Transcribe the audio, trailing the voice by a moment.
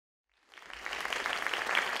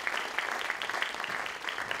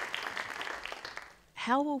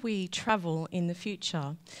how will we travel in the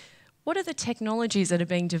future? What are the technologies that are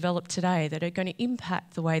being developed today that are going to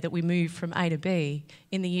impact the way that we move from A to B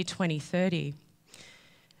in the year 2030?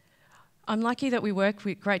 I'm lucky that we work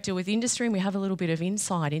a great deal with industry and we have a little bit of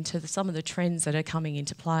insight into some of the trends that are coming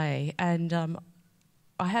into play. And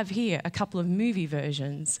I have here a couple of movie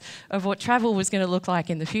versions of what travel was going to look like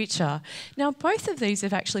in the future. Now, both of these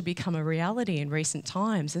have actually become a reality in recent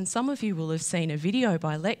times, and some of you will have seen a video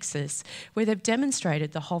by Lexus where they've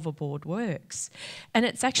demonstrated the hoverboard works. And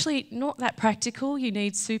it's actually not that practical. You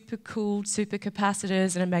need super-cooled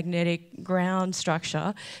supercapacitors and a magnetic ground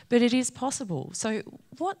structure, but it is possible. So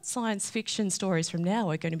what science fiction stories from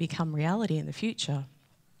now are going to become reality in the future?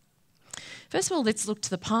 First of all, let's look to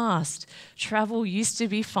the past. Travel used to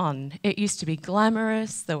be fun. It used to be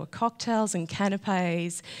glamorous. There were cocktails and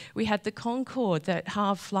canapes. We had the Concorde that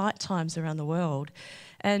halved flight times around the world.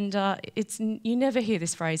 And you never hear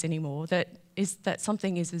this phrase anymore, that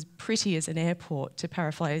something is as pretty as an airport, to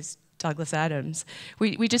paraphrase Douglas Adams.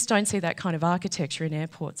 We just don't see that kind of architecture in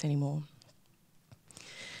airports anymore.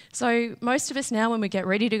 So most of us now, when we get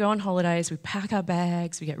ready to go on holidays, we pack our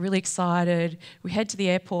bags, we get really excited, we head to the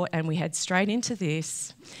airport and we head straight into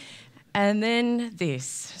this. And then this.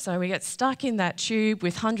 So we get stuck in that tube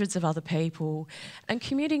with hundreds of other people, and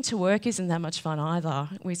commuting to work isn't that much fun either.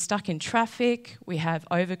 We're stuck in traffic, we have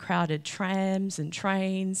overcrowded trams and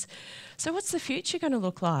trains. So what's the future going to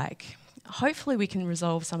look like? Hopefully we can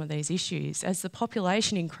resolve some of these issues. As the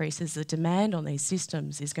population increases, the demand on these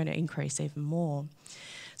systems is going to increase even more.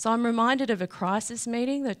 So I'm reminded of a crisis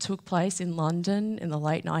meeting that took place in London in the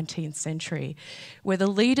late 19th century, where the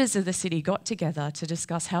leaders of the city got together to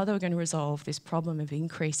discuss how they were going to resolve this problem of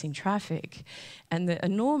increasing traffic and the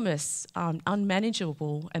enormous,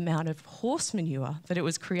 unmanageable amount of horse manure that it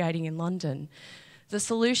was creating in London. The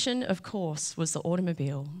solution, of course, was the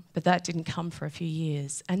automobile, but that didn't come for a few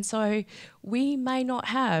years. And so we may not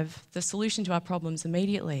have the solution to our problems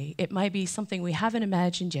immediately. It may be something we haven't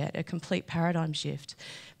imagined yet, a complete paradigm shift.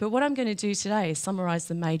 But what I'm going to do today is summarise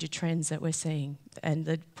the major trends that we're seeing and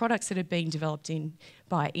the products that are being developed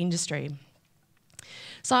by industry.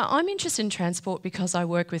 So I'm interested in transport because I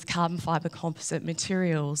work with carbon fibre composite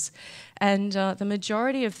materials, and the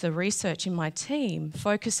majority of the research in my team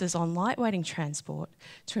focuses on lightweighting transport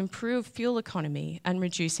to improve fuel economy and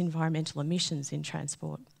reduce environmental emissions in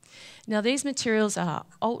transport. Now, these materials are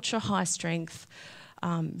ultra high strength,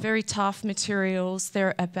 very tough materials.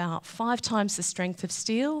 They're about 5 times the strength of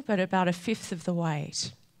steel, but about 1/5 of the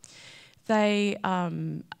weight. They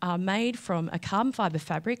are made from a carbon fibre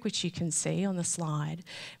fabric, which you can see on the slide,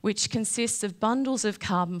 which consists of bundles of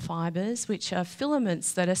carbon fibres, which are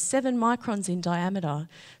filaments that are 7 microns in diameter.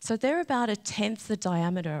 So they're about 1/10 the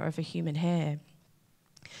diameter of a human hair.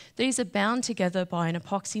 These are bound together by an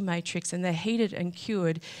epoxy matrix and they're heated and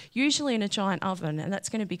cured, usually in a giant oven, and that's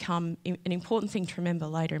going to become an important thing to remember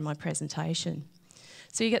later in my presentation.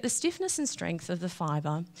 So you get the stiffness and strength of the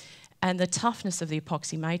fibre and the toughness of the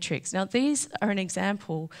epoxy matrix. Now, these are an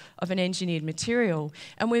example of an engineered material,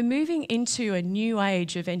 and we're moving into a new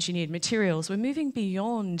age of engineered materials. We're moving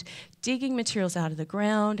beyond digging materials out of the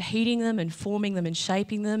ground, heating them and forming them and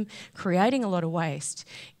shaping them, creating a lot of waste,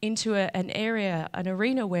 into an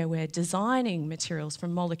arena where we're designing materials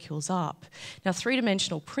from molecules up. Now,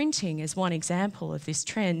 3-dimensional printing is one example of this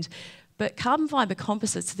trend. But carbon fibre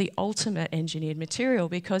composites are the ultimate engineered material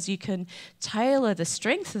because you can tailor the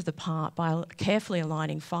strength of the part by carefully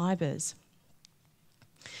aligning fibres.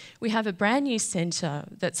 We have a brand new centre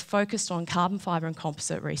that's focused on carbon fibre and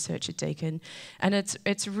composite research at Deakin, and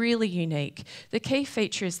it's really unique. The key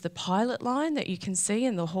feature is the pilot line that you can see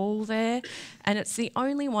in the hall there, and it's the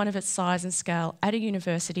only one of its size and scale at a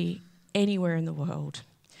university anywhere in the world.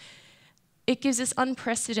 It gives us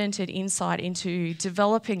unprecedented insight into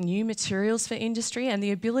developing new materials for industry and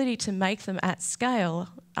the ability to make them at scale,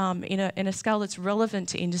 in a scale that's relevant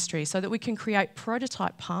to industry, so that we can create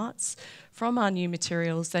prototype parts from our new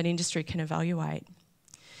materials that industry can evaluate.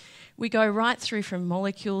 We go right through from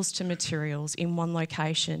molecules to materials in one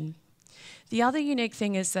location. The other unique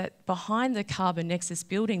thing is that behind the Carbon Nexus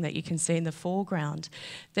building that you can see in the foreground,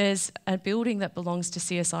 there's a building that belongs to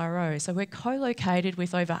CSIRO. So we're co-located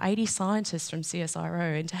with over 80 scientists from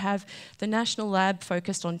CSIRO, and to have the national lab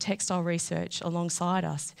focused on textile research alongside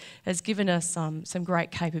us has given us some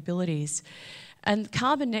great capabilities. And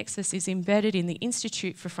Carbon Nexus is embedded in the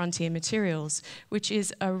Institute for Frontier Materials, which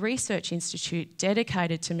is a research institute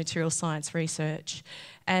dedicated to material science research,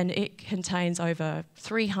 and it contains over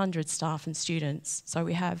 300 staff and students. So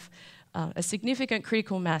we have a significant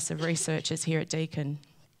critical mass of researchers here at Deakin.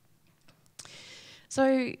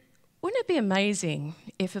 So wouldn't it be amazing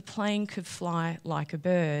if a plane could fly like a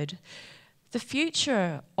bird? The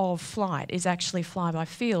future of flight is actually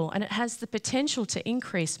fly-by-feel, and it has the potential to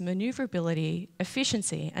increase manoeuvrability,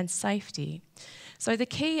 efficiency and safety. So the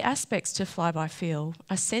key aspects to fly-by-feel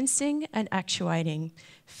are sensing and actuating,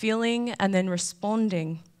 feeling and then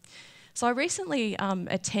responding. So I recently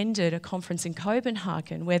attended a conference in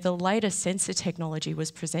Copenhagen where the latest sensor technology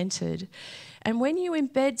was presented. And when you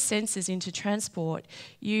embed sensors into transport,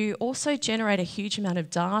 you also generate a huge amount of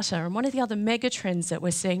data. And one of the other mega trends that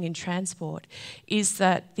we're seeing in transport is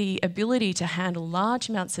that the ability to handle large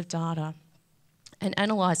amounts of data and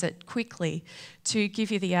analyse it quickly to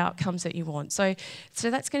give you the outcomes that you want. So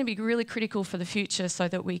that's going to be really critical for the future so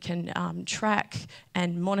that we can track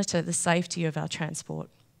and monitor the safety of our transport.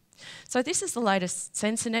 So this is the latest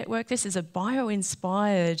sensor network. This is a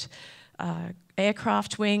bio-inspired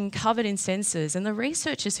aircraft wing covered in sensors, and the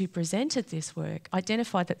researchers who presented this work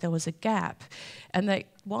identified that there was a gap, and that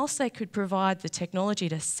whilst they could provide the technology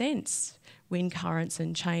to sense wind currents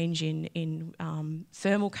and change in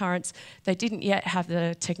thermal currents, they didn't yet have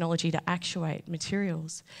the technology to actuate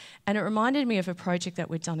materials. And it reminded me of a project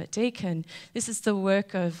that we'd done at Deakin. This is the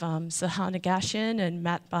work of Sahar Nagashian and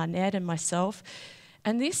Matt Barnett and myself.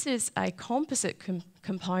 And this is a composite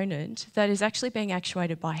component that is actually being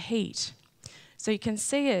actuated by heat. So you can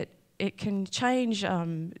see it can change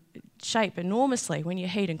shape enormously when you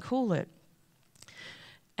heat and cool it.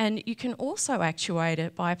 And you can also actuate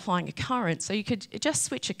it by applying a current. So you could just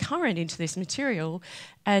switch a current into this material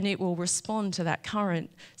and it will respond to that current.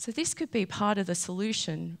 So this could be part of the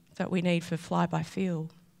solution that we need for fly-by-feel.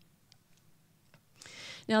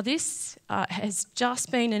 Now this has just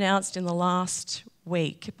been announced in the last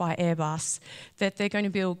week by Airbus that they're going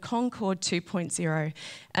to build Concorde 2.0.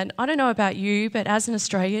 And I don't know about you, but as an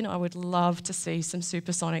Australian, I would love to see some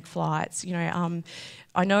supersonic flights. You know,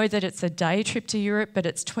 I know that it's a day trip to Europe, but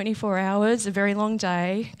it's 24 hours, a very long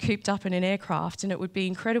day, cooped up in an aircraft, and it would be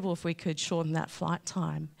incredible if we could shorten that flight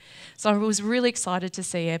time. So I was really excited to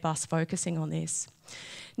see Airbus focusing on this.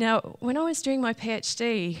 Now, when I was doing my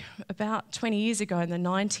PhD about 20 years ago in the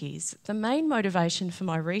 90s, the main motivation for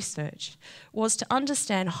my research was to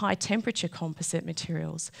understand high temperature composite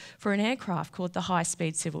materials for an aircraft called the High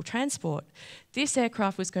Speed Civil Transport. This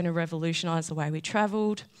aircraft was going to revolutionise the way we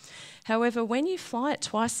travelled. However, when you fly at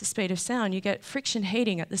twice the speed of sound, you get friction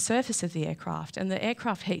heating at the surface of the aircraft, and the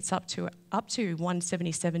aircraft heats up to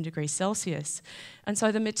 177 degrees Celsius. And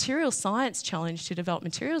so the material science challenge to develop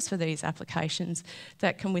materials for these applications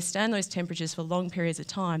that can withstand those temperatures for long periods of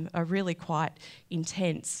time are really quite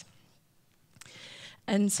intense.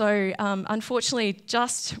 And so, unfortunately,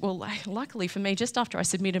 luckily for me, just after I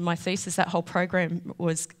submitted my thesis, that whole program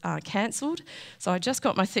was cancelled. So I just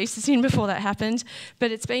got my thesis in before that happened.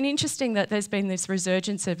 But it's been interesting that there's been this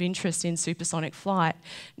resurgence of interest in supersonic flight.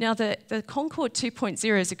 Now, the Concorde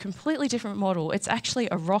 2.0 is a completely different model. It's actually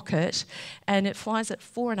a rocket, and it flies at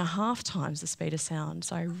 4.5 times the speed of sound.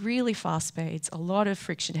 So really fast speeds, a lot of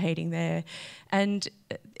friction heating there. And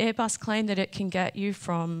Airbus claim that it can get you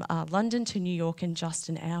from London to New York in just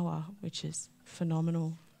an hour, which is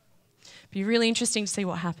phenomenal. It'll be really interesting to see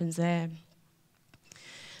what happens there.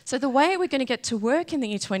 So the way we're going to get to work in the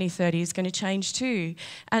year 2030 is going to change too.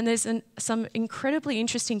 And there's some incredibly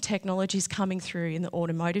interesting technologies coming through in the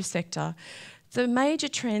automotive sector. The major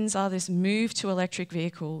trends are this move to electric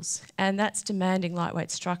vehicles, and that's demanding lightweight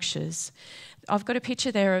structures. I've got a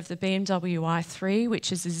picture there of the BMW i3,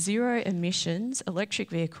 which is a zero-emissions electric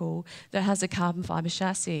vehicle that has a carbon fibre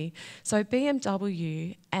chassis. So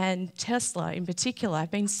BMW and Tesla in particular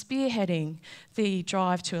have been spearheading the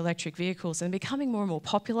drive to electric vehicles and becoming more and more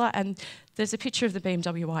popular. And there's a picture of the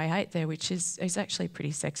BMW i8 there, which is actually a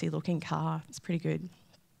pretty sexy looking car. It's pretty good.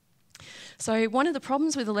 So one of the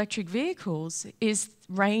problems with electric vehicles is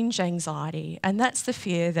range anxiety, and that's the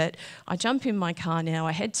fear that I jump in my car now,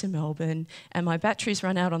 I head to Melbourne, and my batteries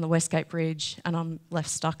run out on the Westgate Bridge and I'm left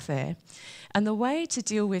stuck there. And the way to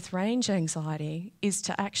deal with range anxiety is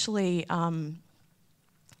to actually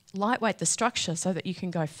lightweight the structure so that you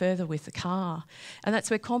can go further with the car. And that's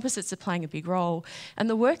where composites are playing a big role. And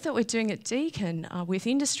the work that we're doing at Deakin with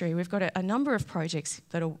industry, we've got a number of projects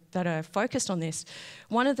that are focused on this.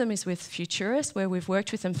 One of them is with Futurist, where we've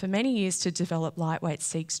worked with them for many years to develop lightweight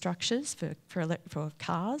seat structures for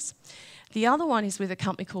cars. The other one is with a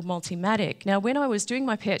company called Multimatic. Now, when I was doing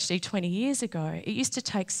my PhD 20 years ago, it used to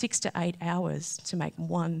take 6 to 8 hours to make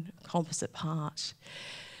one composite part.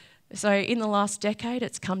 So in the last decade,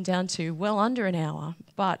 it's come down to well under an hour,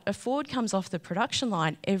 but a Ford comes off the production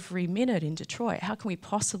line every minute in Detroit. How can we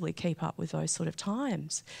possibly keep up with those sort of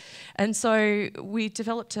times? And so we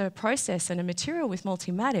developed a process and a material with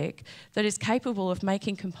Multimatic that is capable of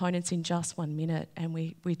making components in just 1 minute, and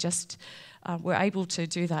we just were able to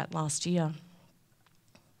do that last year.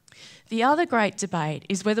 The other great debate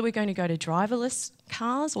is whether we're going to go to driverless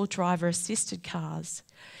cars or driver-assisted cars.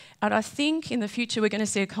 And I think in the future we're going to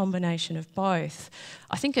see a combination of both.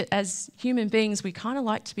 I think as human beings we kind of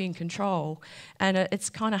like to be in control, and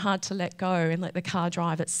it's kind of hard to let go and let the car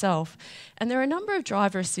drive itself. And there are a number of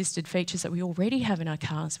driver-assisted features that we already have in our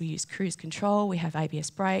cars. We use cruise control, we have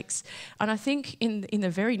ABS brakes, and I think in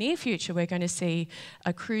the very near future we're going to see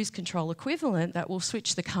a cruise control equivalent that will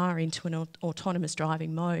switch the car into an autonomous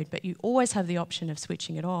driving mode, but you always have the option of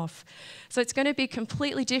switching it off. So it's going to be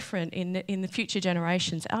completely different in the future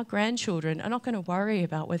generations. Our grandchildren are not going to worry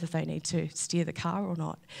about whether they need to steer the car or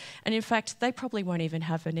not. And in fact, they probably won't even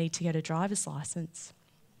have a need to get a driver's licence.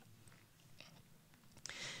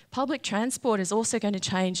 Public transport is also going to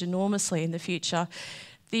change enormously in the future.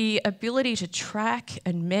 The ability to track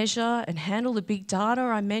and measure and handle the big data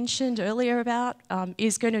I mentioned earlier about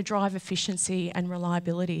is going to drive efficiency and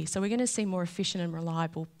reliability. So we're going to see more efficient and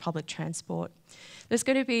reliable public transport. There's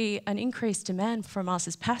going to be an increased demand from us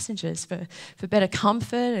as passengers for better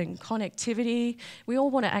comfort and connectivity. We all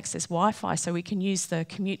want to access Wi-Fi so we can use the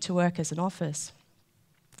commute to work as an office.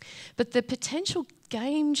 But the potential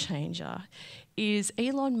game changer is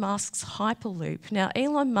Elon Musk's Hyperloop. Now,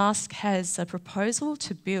 Elon Musk has a proposal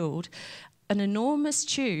to build an enormous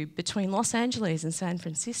tube between Los Angeles and San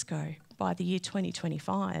Francisco by the year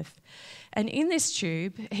 2025. And in this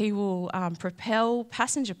tube, he will propel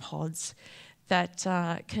passenger pods that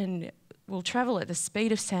will travel at the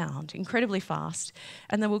speed of sound, incredibly fast,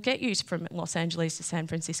 and they will get you from Los Angeles to San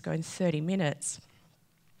Francisco in 30 minutes.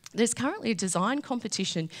 There's currently a design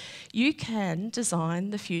competition. You can design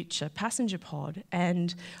the future passenger pod,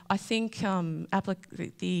 and I think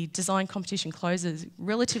the design competition closes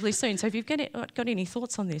relatively soon. So if you've got any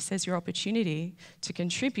thoughts on this, there's your opportunity to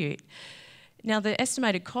contribute. Now, the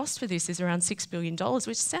estimated cost for this is around $6 billion,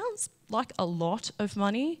 which sounds like a lot of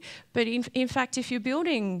money, but in fact, if you're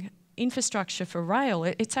building infrastructure for rail,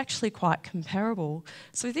 it's actually quite comparable.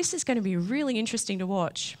 So this is going to be really interesting to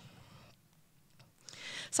watch.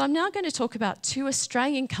 So I'm now going to talk about 2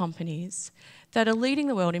 Australian companies that are leading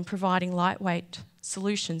the world in providing lightweight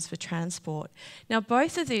solutions for transport. Now,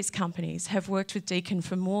 both of these companies have worked with Deakin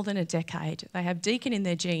for more than a decade. They have Deakin in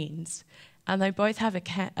their genes, and they both have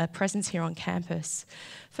a presence here on campus.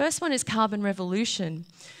 First one is Carbon Revolution.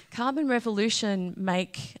 Carbon Revolution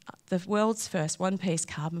make the world's first one-piece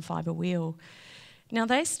carbon fibre wheel. Now,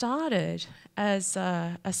 they started as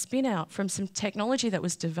a spin-out from some technology that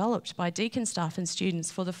was developed by Deakin staff and students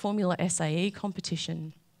for the Formula SAE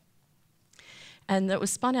competition. And that was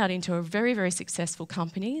spun out into a very, very successful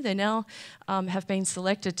company. They now have been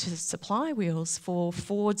selected to supply wheels for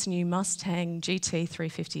Ford's new Mustang GT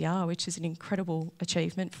 350R, which is an incredible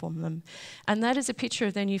achievement for them. And that is a picture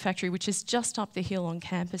of their new factory, which is just up the hill on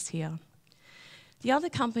campus here. The other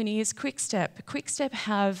company is Quickstep. Quickstep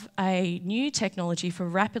have a new technology for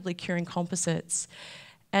rapidly curing composites,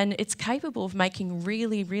 and it's capable of making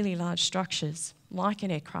really, really large structures, like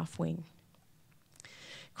an aircraft wing.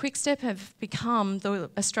 Quickstep have become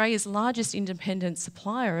Australia's largest independent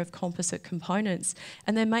supplier of composite components,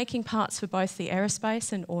 and they're making parts for both the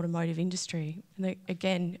aerospace and automotive industry. And they,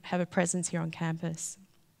 again, have a presence here on campus.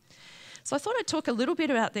 So I thought I'd talk a little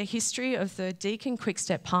bit about the history of the Deakin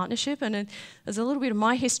Quickstep partnership, and there's a little bit of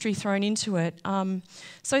my history thrown into it.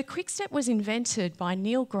 So Quickstep was invented by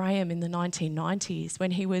Neil Graham in the 1990s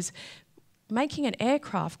when he was making an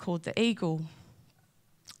aircraft called the Eagle.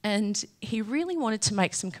 And he really wanted to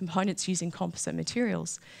make some components using composite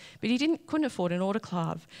materials, but he couldn't afford an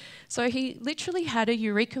autoclave. So he literally had a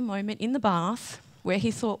eureka moment in the bath where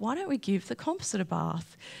he thought, why don't we give the composite a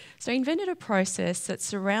bath? So he invented a process that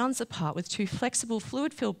surrounds the part with 2 flexible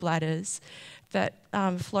fluid-filled bladders that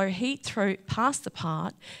flow heat past the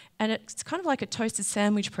part, and it's kind of like a toasted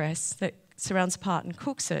sandwich press that surrounds the part and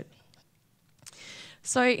cooks it.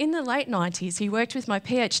 So in the late 90s, he worked with my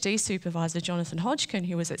PhD supervisor, Jonathan Hodgkin,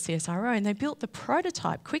 who was at CSIRO, and they built the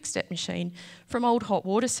prototype Quickstep machine from old hot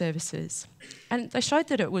water services. And they showed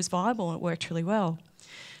that it was viable and it worked really well.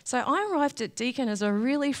 So I arrived at Deakin as a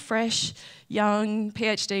really fresh, young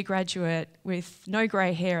PhD graduate with no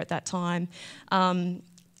grey hair at that time. I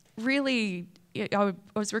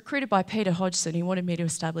was recruited by Peter Hodgson. He wanted me to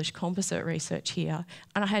establish composite research here,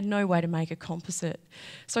 and I had no way to make a composite.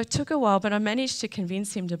 So it took a while, but I managed to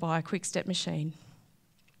convince him to buy a Quickstep machine.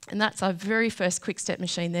 And that's our very first quick-step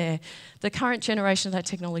machine there. The current generation of that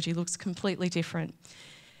technology looks completely different.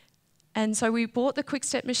 And so we bought the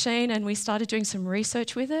quick-step machine and we started doing some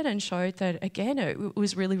research with it and showed that, again, it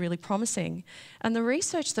was really, really promising. And the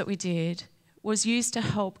research that we did was used to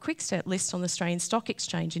help Quickstep list on the Australian Stock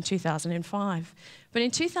Exchange in 2005. But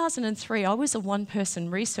in 2003, I was a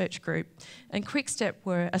one-person research group, and Quickstep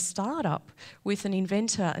were a startup with an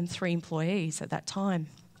inventor and 3 employees at that time.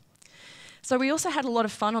 So we also had a lot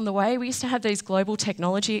of fun on the way. We used to have these global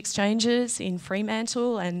technology exchanges in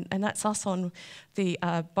Fremantle, and that's us on the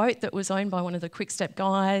boat that was owned by one of the Quickstep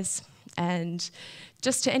guys. And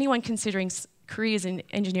just to anyone considering careers in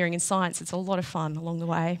engineering and science, it's a lot of fun along the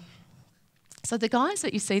way. So the guys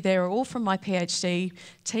that you see there are all from my PhD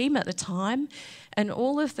team at the time, and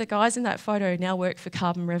all of the guys in that photo now work for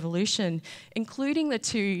Carbon Revolution, including the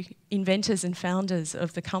 2 inventors and founders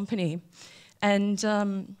of the company. And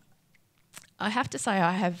I have to say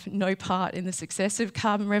I have no part in the success of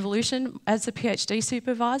Carbon Revolution. As a PhD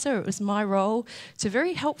supervisor, it was my role to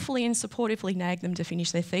very helpfully and supportively nag them to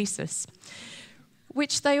finish their thesis,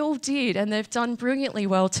 which they all did, and they've done brilliantly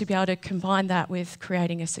well to be able to combine that with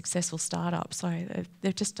creating a successful startup. So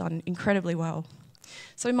they've just done incredibly well.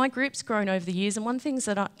 So my group's grown over the years, and one thing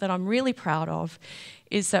that I'm really proud of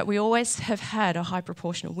is that we always have had a high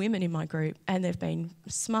proportion of women in my group, and they've been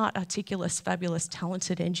smart, articulate, fabulous,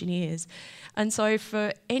 talented engineers. And so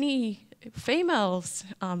for any females,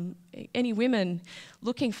 any women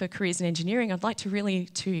looking for careers in engineering, I'd like to really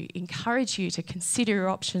encourage you to consider your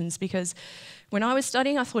options, because when I was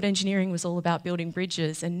studying, I thought engineering was all about building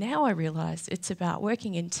bridges, and now I realise it's about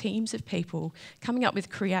working in teams of people, coming up with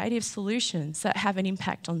creative solutions that have an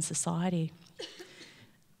impact on society.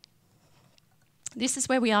 This is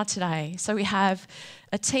where we are today. So we have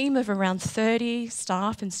a team of around 30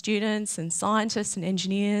 staff and students and scientists and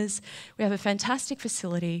engineers. We have a fantastic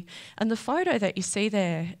facility, and the photo that you see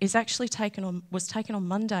there is actually was taken on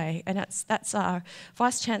Monday, and that's our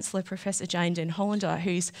Vice-Chancellor, Professor Jane Den Hollander,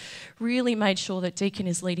 who's really made sure that Deakin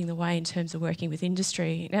is leading the way in terms of working with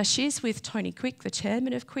industry. Now, she's with Tony Quick, the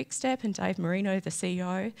chairman of Quickstep, and Dave Marino, the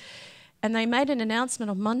CEO. And they made an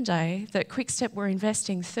announcement on Monday that Quickstep were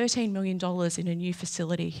investing $13 million in a new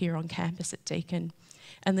facility here on campus at Deakin,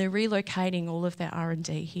 and they're relocating all of their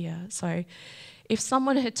R&D here. So if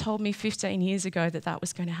someone had told me 15 years ago that that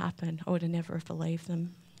was going to happen, I would have never have believed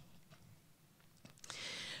them.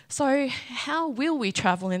 So how will we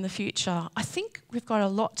travel in the future? I think we've got a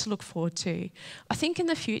lot to look forward to. I think in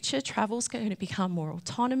the future, travel's going to become more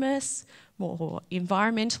autonomous, more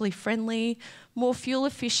environmentally friendly, more fuel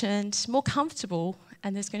efficient, more comfortable,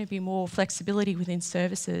 and there's going to be more flexibility within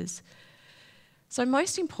services. So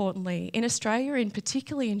most importantly, in Australia, and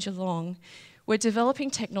particularly in Geelong, we're developing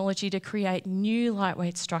technology to create new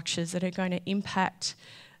lightweight structures that are going to impact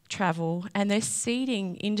travel, and they're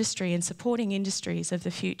seeding industry and supporting industries of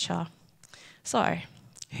the future. So,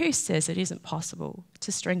 who says it isn't possible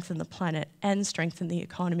to strengthen the planet and strengthen the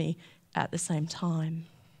economy at the same time?